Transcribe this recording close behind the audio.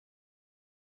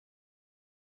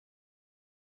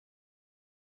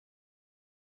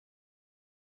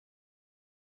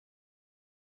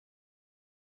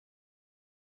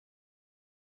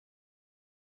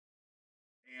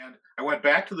And I went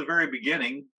back to the very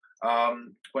beginning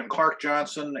when Clark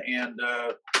Johnson and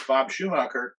Bob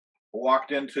Schumacher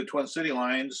walked into Twin City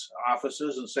Line's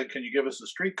offices and said, "Can you give us a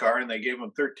streetcar?" And they gave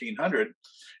them 1,300.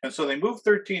 And so they moved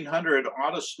 1,300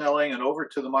 out of Snelling and over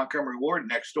to the Montgomery Ward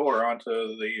next door onto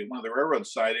one of the railroad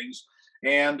sidings.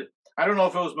 And I don't know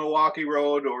if it was Milwaukee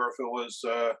Road or if it was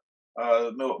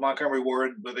Montgomery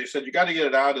Ward, but they said, "You got to get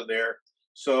it out of there."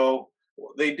 So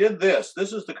they did this.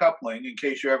 This is the coupling, in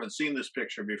case you haven't seen this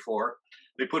picture before.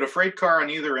 They put a freight car on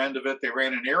either end of it. They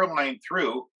ran an airline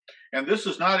through. And this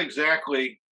is not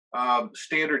exactly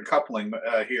standard coupling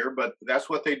here, but that's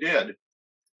what they did.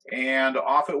 And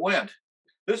off it went.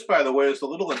 This, by the way, is the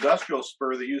little industrial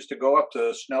spur that used to go up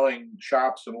to Snelling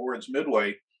Shops and Ward's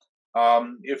Midway.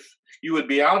 If you would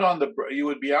be out on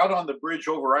the bridge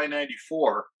over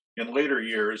I-94 in later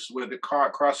years with the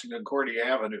car crossing Concordia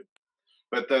Avenue.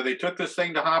 But they took this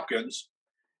thing to Hopkins.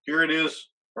 Here it is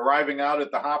arriving out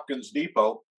at the Hopkins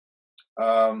Depot.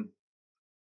 And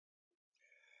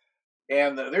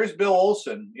there's Bill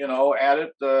Olson, at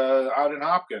it out in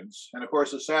Hopkins. And of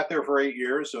course, it sat there for 8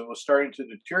 years and was starting to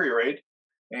deteriorate.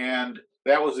 And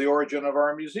that was the origin of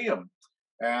our museum.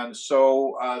 And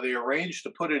so they arranged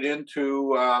to put it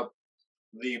into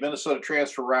the Minnesota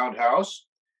Transfer Roundhouse.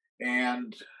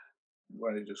 And I'm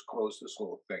going to just close this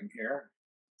little thing here.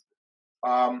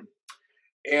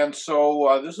 And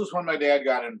so this is when my dad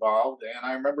got involved, and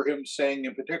I remember him saying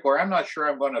in particular, "I'm not sure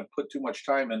I'm going to put too much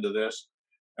time into this."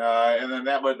 And then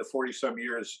that led to 40-some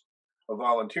years of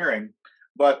volunteering.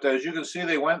 But as you can see,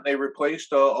 they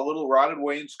replaced a little rotted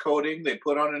wainscoting. They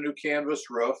put on a new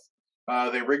canvas roof.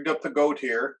 They rigged up the goat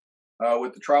here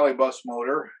with the trolley bus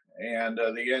motor and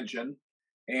the engine.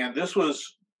 And this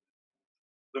was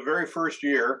the very first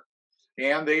year.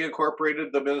 And they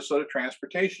incorporated the Minnesota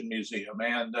Transportation Museum.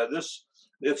 And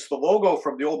it's the logo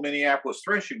from the old Minneapolis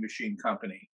Threshing Machine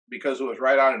Company, because it was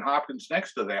right out in Hopkins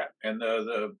next to that. And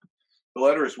the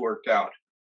letters worked out.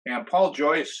 And Paul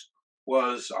Joyce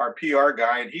was our PR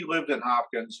guy, and he lived in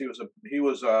Hopkins. He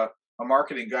was a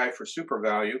marketing guy for Super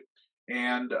Value.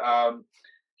 And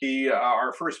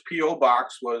our first P.O.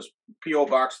 box was P.O.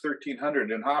 Box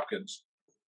 1300 in Hopkins.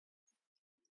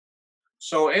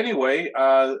 So anyway,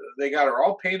 they got her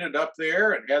all painted up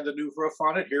there and had the new roof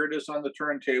on it. Here it is on the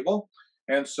turntable.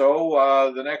 And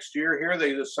so the next year here,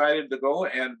 they decided to go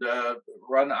and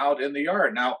run out in the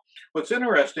yard. Now, what's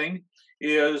interesting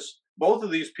is both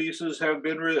of these pieces have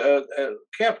been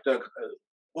kept.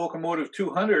 Locomotive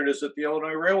 200 is at the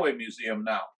Illinois Railway Museum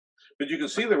now. But you can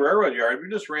see the railroad yard. We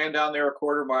just ran down there a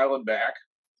quarter mile and back.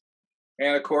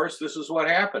 And of course, this is what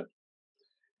happened.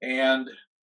 And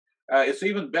it's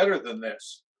even better than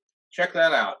this. Check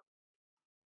that out.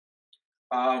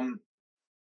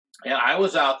 And I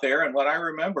was out there, and what I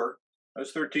remember, I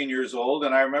was 13 years old,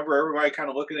 and I remember everybody kind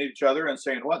of looking at each other and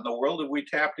saying, "What in the world have we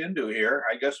tapped into here?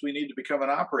 I guess we need to become an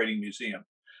operating museum."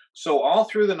 So all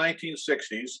through the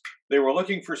 1960s, they were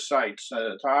looking for sites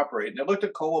to operate. And they looked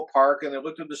at Cole Park, and they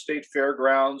looked at the State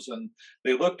Fairgrounds, and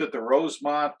they looked at the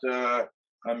Rosemont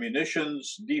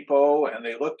Munitions Depot, and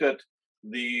they looked at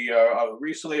the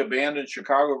recently abandoned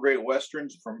Chicago Great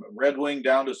Westerns from Red Wing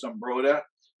down to Zumbrota.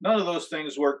 None of those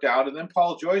things worked out. And then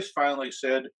Paul Joyce finally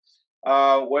said,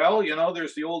 well,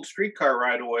 there's the old streetcar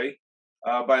right-of-way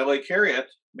by Lake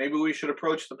Harriet. Maybe we should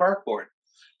approach the park board.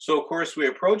 So, of course, we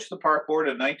approached the park board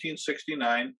in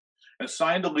 1969 and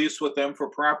signed a lease with them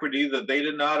for property that they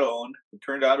did not own. It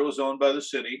turned out it was owned by the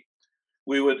city.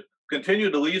 We would continue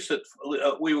to lease it.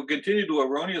 We would continue to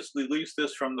erroneously lease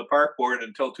this from the park board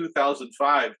until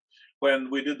 2005, when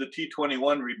we did the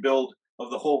T21 rebuild of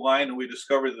the whole line, and we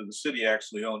discovered that the city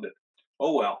actually owned it.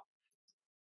 Oh well.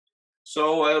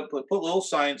 So I put little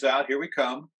signs out. Here we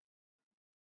come,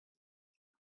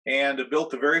 and built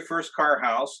the very first car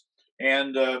house.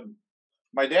 And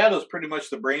my dad was pretty much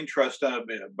the brain trust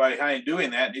behind doing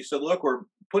that. And he said, "Look, we're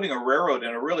putting a railroad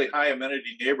in a really high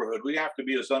amenity neighborhood. We have to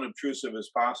be as unobtrusive as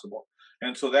possible."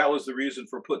 And so that was the reason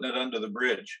for putting it under the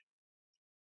bridge.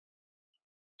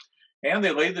 And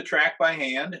they laid the track by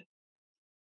hand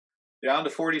down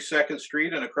to 42nd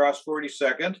Street and across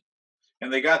 42nd.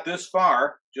 And they got this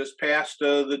far, just past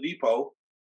the depot,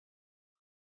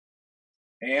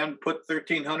 and put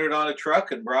 1,300 on a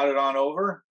truck and brought it on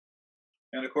over.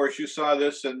 And of course, you saw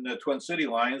this in the Twin City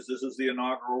Lines. This is the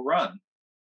inaugural run.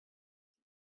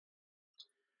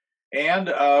 And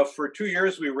for 2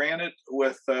 years, we ran it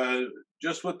with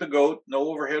just with the goat, no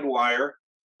overhead wire.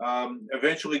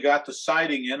 Eventually got the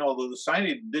siding in, although the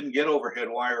siding didn't get overhead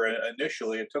wire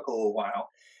initially. It took a little while.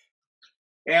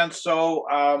 And so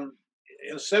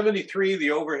in 73,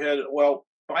 the overhead, well,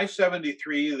 by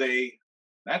 73,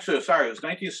 Actually, sorry, it was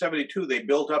 1972. They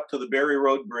built up to the Berry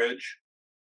Road Bridge.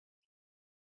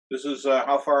 This is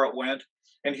how far it went.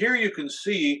 And here you can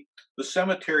see the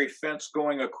cemetery fence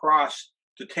going across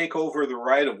to take over the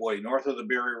right-of-way north of the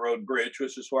Berry Road Bridge,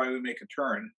 which is why we make a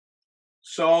turn.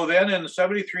 So then in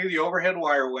 73, the overhead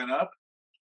wire went up.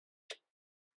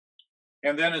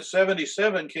 And then in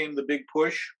 77 came the big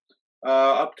push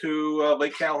up to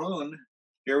Lake Calhoun.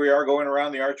 Here we are going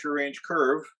around the Archer Range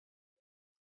curve.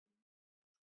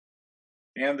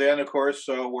 And then, of course,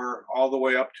 we're all the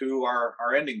way up to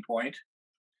our ending point.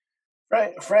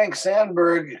 Frank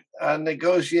Sandberg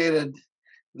negotiated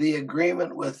the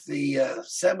agreement with the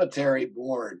cemetery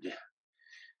board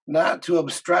not to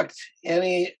obstruct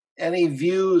any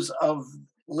views of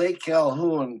Lake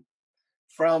Calhoun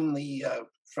from the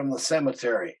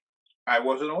cemetery. I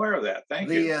wasn't aware of that. Thank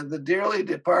you. The dearly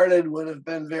departed would have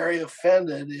been very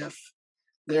offended if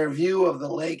their view of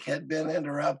the lake had been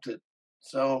interrupted.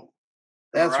 So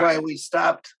that's why we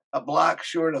stopped a block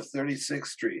short of 36th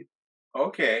Street.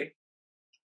 Okay.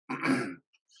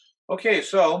 Okay,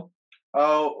 so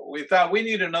we thought we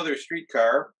need another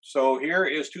streetcar. So here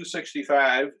is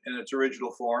 265 in its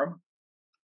original form.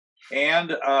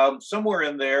 And somewhere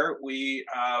in there, we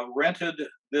rented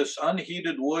this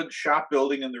unheated wood shop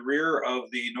building in the rear of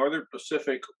the Northern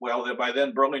Pacific, well, by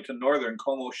then Burlington Northern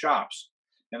Como Shops.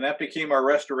 And that became our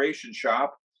restoration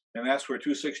shop. And that's where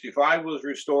 265 was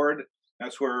restored.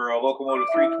 That's where locomotive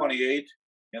 328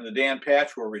 and the Dan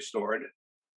Patch were restored.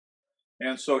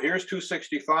 And so here's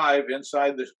 265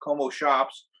 inside the Como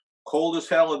Shops, cold as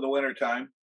hell in the wintertime.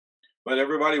 But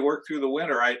everybody worked through the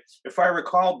winter. If I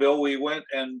recall, Bill, we went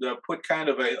and put kind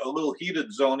of a little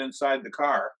heated zone inside the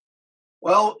car.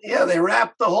 Well, yeah, they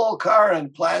wrapped the whole car in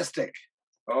plastic.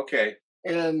 Okay.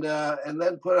 And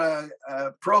then put a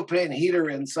propane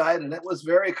heater inside, and it was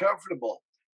very comfortable.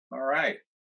 All right.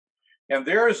 And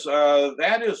there's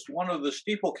that is one of the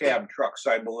steeple cab trucks,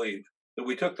 I believe, that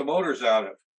we took the motors out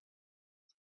of.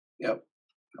 Yep.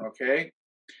 Okay.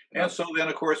 And so then,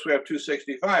 of course, we have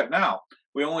 265. Now,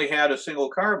 we only had a single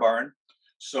car barn,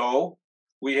 so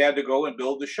we had to go and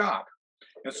build the shop.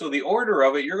 And so the order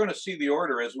of it, you're going to see the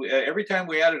order as every time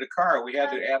we added a car, we had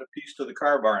to add a piece to the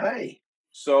car barn. Hey.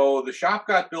 So the shop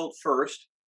got built first.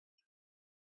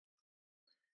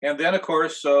 And then, of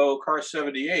course, so car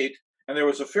 78, and there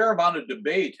was a fair amount of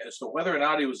debate as to whether or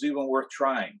not he was even worth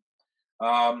trying.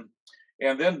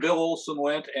 And then Bill Olson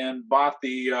went and bought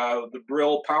the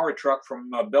Brill power truck from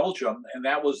Belgium, and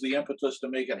that was the impetus to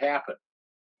make it happen.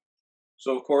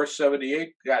 So, of course,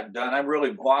 78 got done. I'm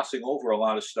really glossing over a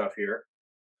lot of stuff here.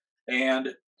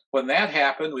 And when that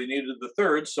happened, we needed the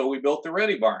third, so we built the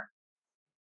Ready Barn.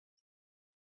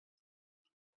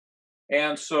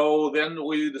 And so then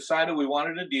we decided we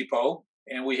wanted a depot,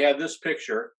 and we had this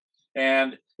picture.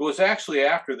 And it was actually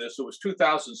after this, it was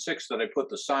 2006 that I put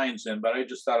the signs in, but I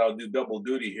just thought I'll do double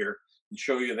duty here and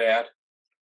show you that.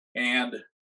 And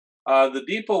the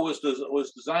depot was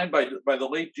designed by the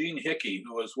late Gene Hickey,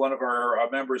 who was one of our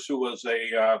members, who was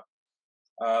an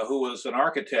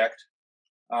architect.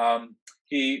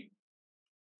 He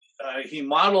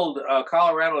modeled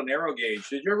Colorado narrow gauge.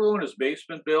 Did you ever go in his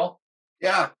basement, Bill?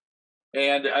 Yeah.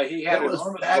 And he had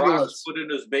enormous rocks put in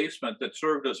his basement that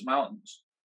served as mountains.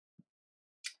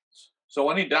 So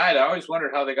when he died, I always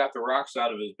wondered how they got the rocks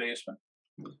out of his basement.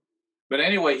 But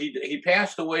anyway, he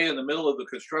passed away in the middle of the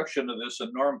construction of this,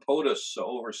 and Norm Potus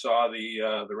oversaw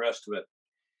the rest of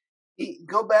it.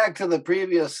 Go back to the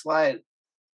previous slide.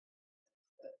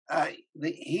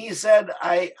 He said,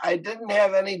 I didn't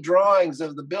have any drawings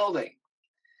of the building.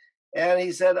 And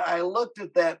he said, I looked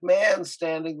at that man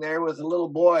standing there with a little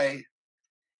boy,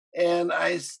 and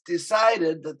I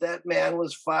decided that man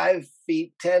was 5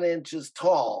 feet 10 inches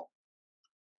tall.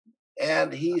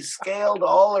 And he scaled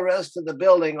all the rest of the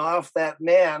building off that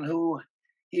man, who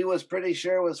he was pretty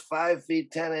sure was 5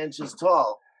 feet 10 inches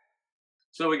tall.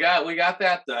 So we got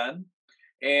that done,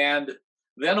 and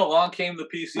then along came the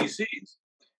PCCs,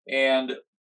 and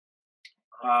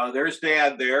there's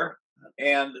Dad there,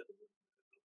 and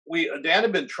Dad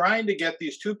had been trying to get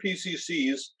these two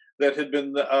PCCs that had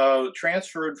been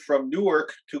transferred from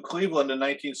Newark to Cleveland in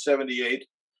 1978,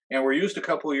 and were used a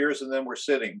couple of years and then were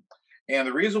sitting. And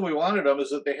the reason we wanted them is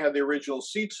that they had the original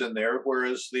seats in there,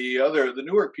 whereas the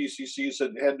Newark PCCs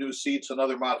had new seats and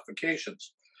other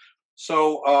modifications.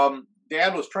 So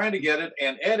Dad was trying to get it,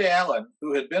 and Ed Allen,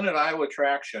 who had been at Iowa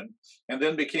Traction and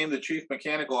then became the chief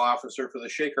mechanical officer for the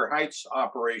Shaker Heights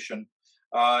operation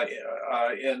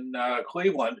in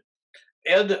Cleveland,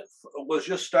 Ed was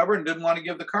just stubborn, didn't want to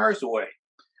give the cars away.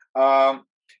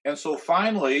 And so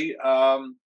finally, a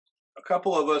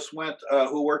couple of us went,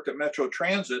 who worked at Metro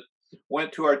Transit,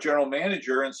 went to our general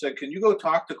manager and said, "Can you go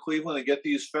talk to Cleveland and get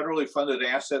these federally funded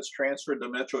assets transferred to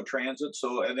Metro Transit,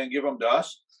 and then give them to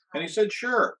us?" And he said,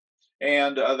 "Sure."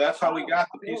 And that's how we Oh, got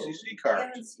the cool. PCC I cars.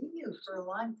 haven't seen you for a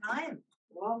long time.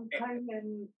 Long time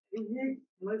and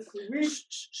must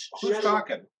Who's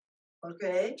talking?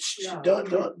 Okay. Yeah. Don't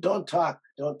talk.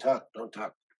 Don't talk. Don't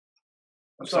talk.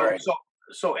 I'm sorry.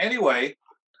 So anyway,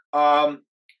 um,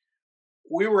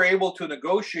 we were able to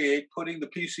negotiate putting the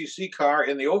PCC car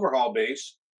in the overhaul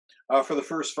base for the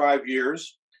first 5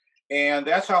 years. And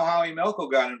that's how Howie Melko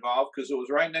got involved, because it was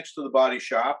right next to the body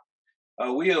shop.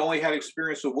 We had only had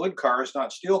experience with wood cars,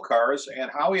 not steel cars.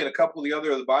 And Howie and a couple of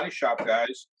the body shop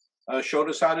guys showed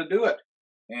us how to do it.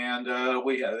 And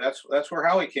that's where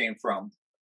Howie came from.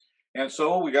 And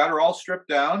so we got her all stripped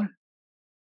down.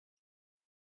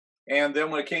 And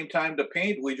then when it came time to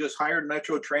paint, we just hired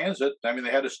Metro Transit. I mean,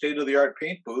 they had a state-of-the-art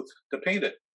paint booth to paint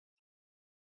it.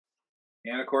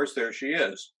 And of course, there she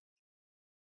is.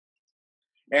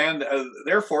 And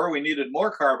therefore, we needed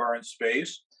more car barn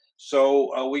space.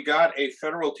 So we got a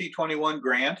federal T-21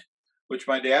 grant, which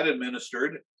my dad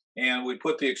administered. And we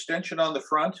put the extension on the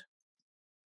front.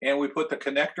 And we put the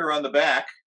connector on the back.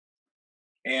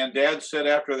 And Dad said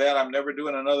after that, "I'm never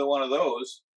doing another one of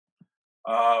those."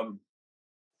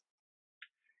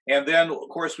 And then, of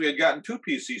course, we had gotten 2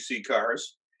 PCC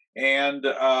cars. And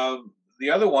the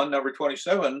other one, number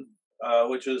 27,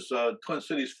 which is Twin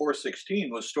Cities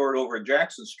 416, was stored over at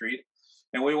Jackson Street.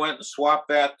 And we went and swapped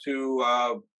that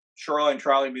to Shoreline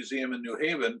Trolley Museum in New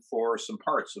Haven for some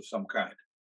parts of some kind.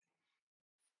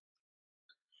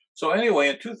 So anyway,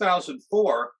 in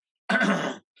 2004,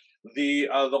 the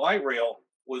light rail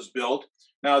was built.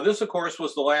 Now, this, of course,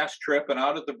 was the last trip and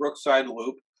out at the Brookside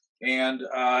Loop. And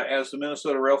as the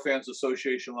Minnesota Railfans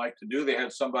Association liked to do, they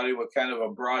had somebody with kind of a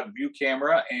broad view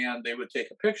camera, and they would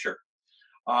take a picture.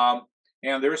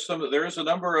 And there's a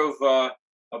number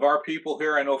of our people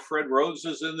here. I know Fred Rhodes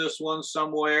is in this one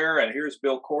somewhere, and here's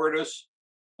Bill Cordis.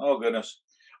 Oh goodness.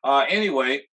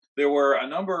 Anyway, there were a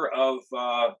number of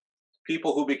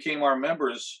people who became our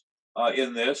members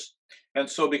in this, and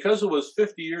so because it was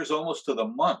 50 years almost to the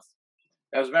month,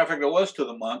 as a matter of fact, it was to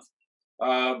the month.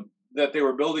 That they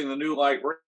were building the new light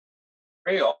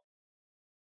rail.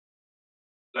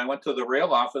 I went to the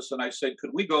rail office and I said,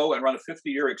 "Could we go and run a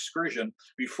 50-year excursion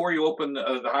before you open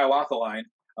the Hiawatha line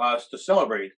to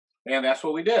celebrate?" And that's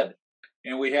what we did.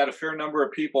 And we had a fair number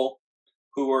of people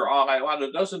who were on, about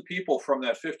a dozen people from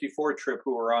that 54 trip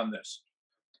who were on this.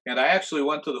 And I actually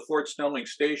went to the Fort Snelling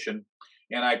station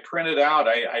and I printed out,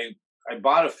 I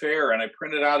bought a fare and I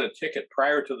printed out a ticket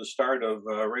prior to the start of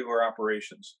regular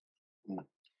operations.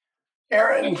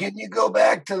 Aaron, can you go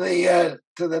back to the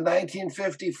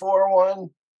 1954 one?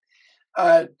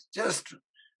 Just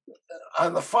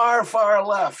on the far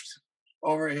left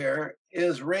over here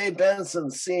is Ray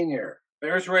Benson Sr.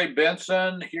 There's Ray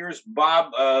Benson. Here's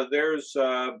Bob. There's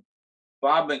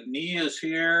Bob McNee is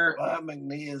here. Bob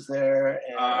McNee is there.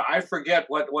 I forget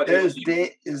what. There's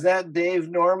Dave. Is that Dave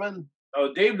Norman?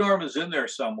 Oh, Dave Norman's in there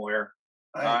somewhere.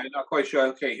 I'm not quite sure.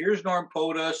 Okay, here's Norm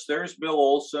Podus. There's Bill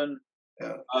Olson.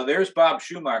 Yeah. There's Bob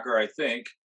Schumacher, I think.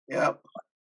 Yep.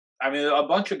 I mean, a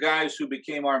bunch of guys who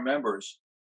became our members.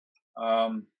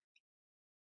 Okay.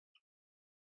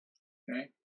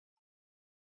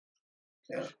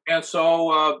 Yeah. And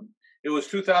so it was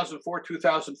 2004,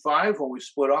 2005 when we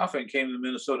split off and came to the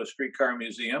Minnesota Streetcar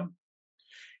Museum.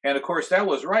 And of course, that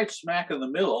was right smack in the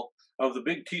middle of the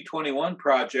big T-21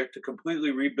 project to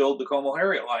completely rebuild the Como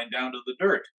Harriet line down to the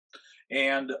dirt.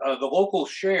 And the local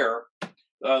share,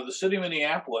 the city of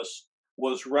Minneapolis,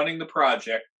 was running the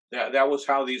project. That was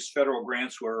how these federal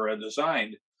grants were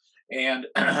designed. And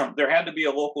there had to be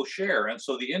a local share. And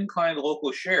so the inclined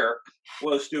local share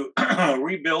was to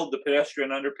rebuild the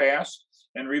pedestrian underpass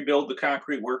and rebuild the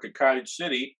concrete work at Cottage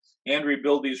City and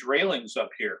rebuild these railings up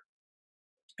here.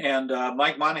 And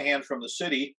Mike Monahan from the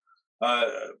city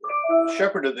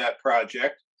shepherded that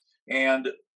project. And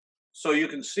so you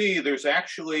can see there's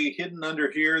actually hidden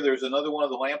under here, there's another one of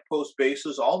the lamppost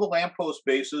bases. All the lamppost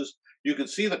bases, you can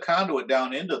see the conduit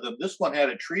down into them. This one had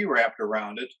a tree wrapped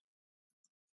around it.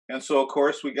 And so, of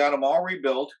course, we got them all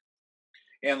rebuilt.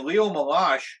 And Leo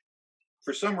Malash,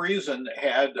 for some reason,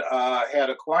 had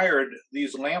acquired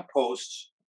these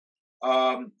lampposts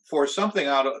for something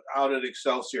out at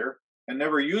Excelsior and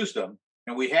never used them.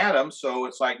 And we had them, so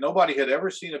it's like nobody had ever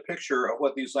seen a picture of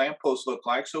what these lampposts look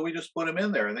like, so we just put them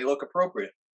in there, and they look appropriate.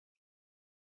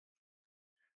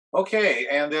 Okay,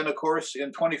 and then, of course,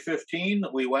 in 2015,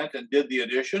 we went and did the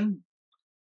addition,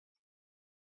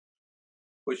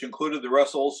 which included the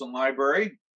Russ Olson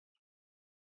Library.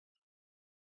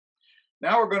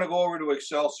 Now we're going to go over to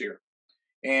Excelsior.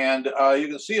 And you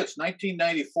can see it's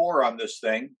 1994 on this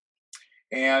thing.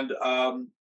 And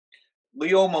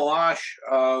Leo Malash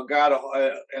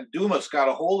and Dumas got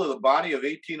a hold of the body of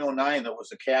 1809 that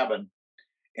was a cabin,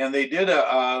 and they did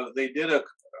a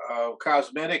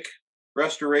cosmetic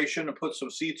restoration and put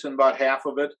some seats in about half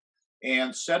of it,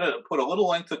 and put a little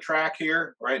length of track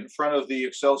here right in front of the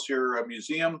Excelsior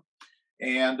Museum,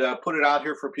 and put it out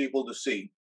here for people to see.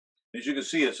 As you can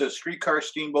see, it says Streetcar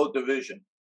Steamboat Division.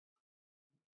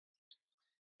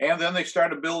 And then they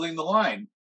started building the line.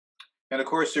 And of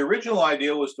course, the original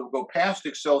idea was to go past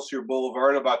Excelsior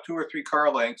Boulevard about 2 or 3 car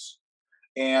lengths,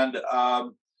 and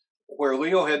where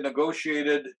Leo had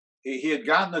negotiated, he had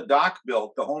gotten the dock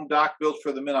built, the home dock built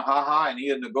for the Minnehaha, and he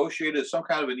had negotiated some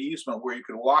kind of an easement where you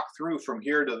could walk through from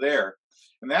here to there.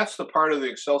 And that's the part of the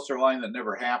Excelsior line that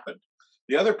never happened.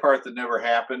 The other part that never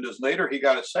happened is later he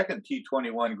got a second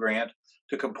T-21 grant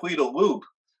to complete a loop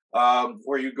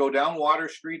where you go down Water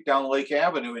Street, down Lake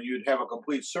Avenue, and you'd have a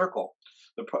complete circle.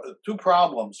 The two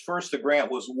problems: first, the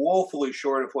grant was woefully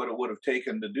short of what it would have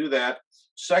taken to do that.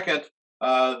 Second,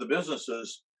 the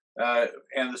businesses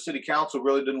and the city council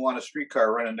really didn't want a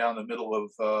streetcar running down the middle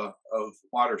of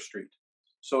Water Street,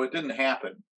 so it didn't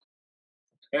happen.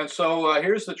 And so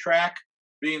here's the track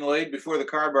being laid before the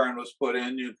car barn was put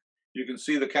in. You can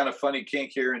see the kind of funny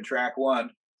kink here in track 1,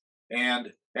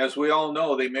 and as we all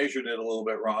know, they measured it a little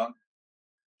bit wrong.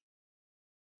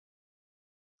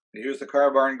 Here's the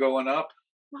car barn going up.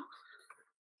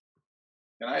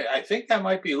 And I think that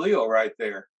might be Leo right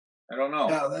there. I don't know.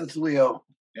 Yeah, that's Leo.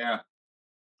 Yeah.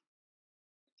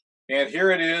 And here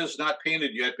it is, not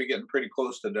painted yet, but getting pretty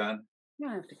close to done. You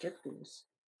don't have to get these.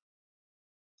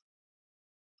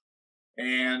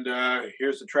 And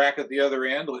here's the track at the other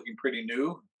end, looking pretty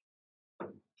new.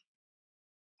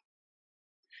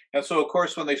 And so, of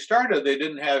course, when they started,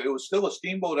 it was still a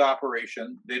steamboat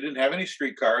operation. They didn't have any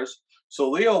streetcars.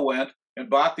 So Leo went and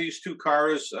bought these 2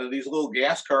 cars, these little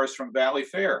gas cars from Valley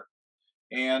Fair.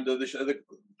 And the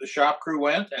shop crew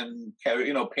went and,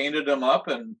 painted them up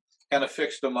and kind of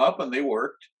fixed them up, and they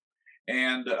worked.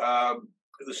 And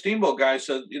the steamboat guy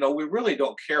said, we really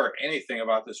don't care anything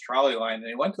about this trolley line. And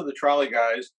he went to the trolley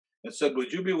guys and said,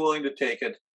 would you be willing to take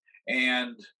it?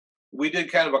 And we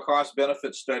did kind of a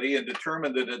cost-benefit study and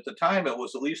determined that at the time it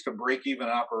was at least a break-even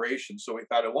operation. So we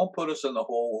thought, it won't put us in the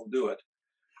hole, we'll do it.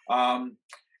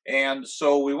 And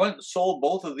so we went and sold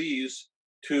both of these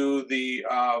to the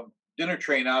dinner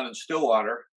train out in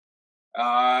Stillwater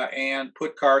and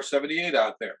put car 78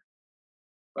 out there.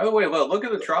 By the way, look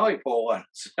at the trolley pole on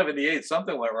 78.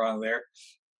 Something went wrong there.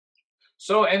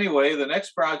 So anyway, the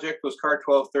next project was car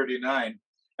 1239.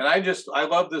 And I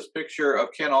love this picture of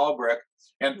Ken Albrecht.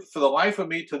 And for the life of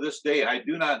me to this day, I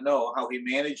do not know how he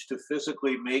managed to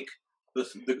physically make the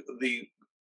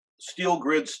steel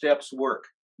grid steps work.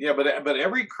 Yeah, but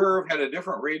every curve had a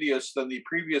different radius than the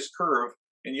previous curve,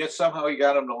 and yet somehow he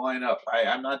got them to line up.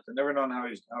 I've never known how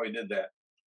he did that.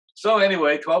 So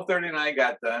anyway, 1239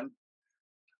 got done.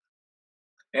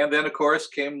 And then, of course,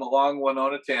 came along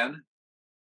Winona 10,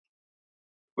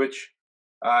 which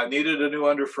needed a new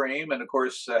underframe, and of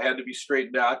course had to be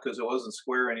straightened out because it wasn't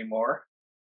square anymore.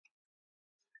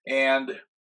 And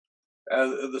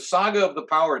the saga of the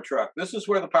power truck. This is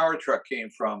where the power truck came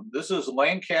from. This is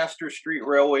Lancaster Street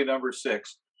Railway number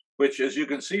 6, which, as you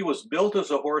can see, was built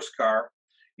as a horse car.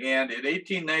 And in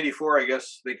 1894, I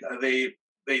guess they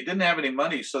didn't have any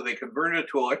money, so they converted it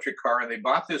to an electric car, and they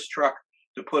bought this truck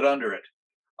to put under it.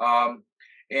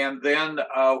 And then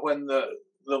when the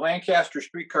Lancaster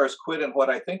streetcars quit in what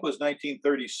I think was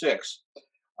 1936,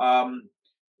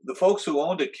 the folks who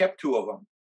owned it kept 2 of them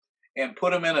and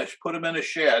put them in a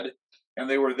shed, and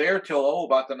they were there till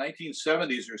about the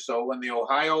 1970s or so, when the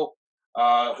Ohio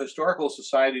Historical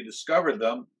Society discovered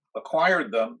them,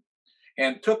 acquired them,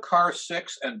 and took car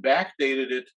 6 and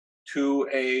backdated it to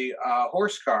a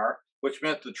horse car, which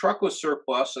meant the truck was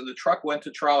surplus, and the truck went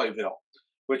to Trolleyville,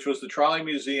 which was the Trolley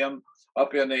Museum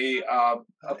up in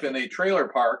a trailer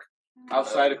park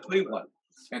outside of Cleveland.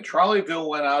 And Trolleyville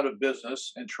went out of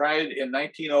business and tried in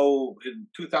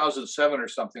 2007 or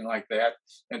something like that,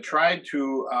 and tried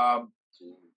to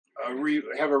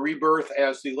have a rebirth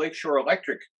as the Lakeshore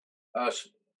Electric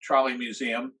Trolley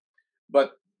Museum,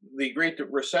 but the Great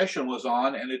Recession was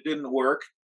on and it didn't work.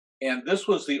 And this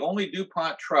was the only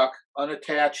DuPont truck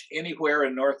unattached anywhere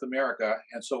in North America,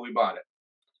 and so we bought it.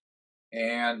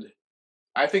 And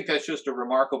I think that's just a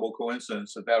remarkable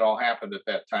coincidence that all happened at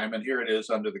that time, and here it is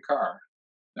under the car.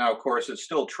 Now, of course, it's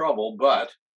still trouble,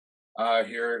 but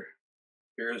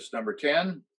here's number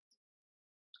 10.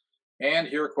 And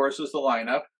here, of course, is the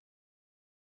lineup.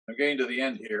 I'm getting to the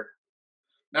end here.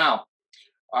 Now,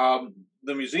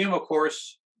 the museum, of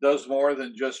course, does more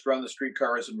than just run the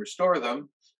streetcars and restore them.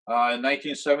 In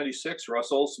 1976,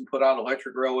 Russ Olson put out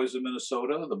Electric Railways of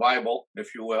Minnesota, the Bible,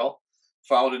 if you will,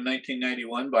 followed in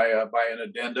 1991 by an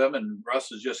addendum, and Russ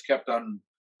has just kept on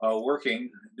working,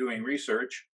 doing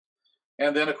research.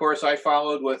 And then, of course, I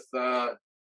followed with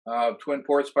Twin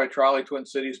Ports by Trolley, Twin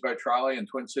Cities by Trolley, and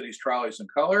Twin Cities Trolleys in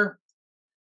Color.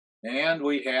 And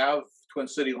we have Twin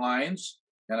City Lines,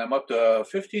 and I'm up to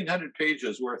 1,500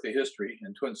 pages worth of history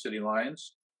in Twin City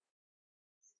Lines.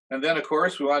 And then, of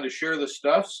course, we wanted to share this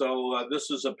stuff. So this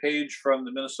is a page from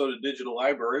the Minnesota Digital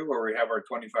Library where we have our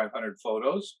 2,500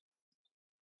 photos.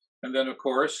 And then, of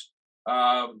course,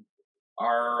 our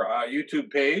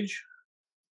YouTube page.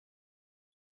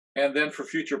 And then for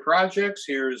future projects,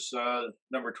 here's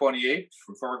number 28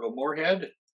 for Fargo Moorhead.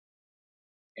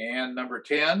 And number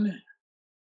 10.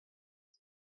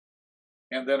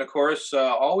 And then, of course,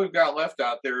 all we've got left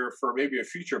out there for maybe a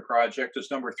future project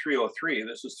is number 303.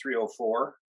 This is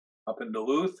 304 up in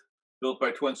Duluth, built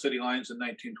by Twin City Lines in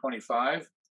 1925.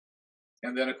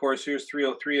 And then, of course, here's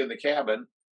 303 in the cabin.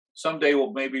 Someday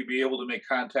we'll maybe be able to make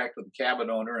contact with the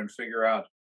cabin owner and figure out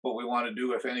what we want to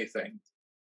do, if anything.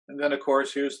 And then, of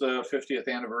course, here's the 50th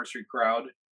anniversary crowd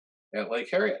at Lake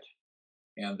Harriet.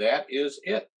 And that is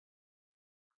it.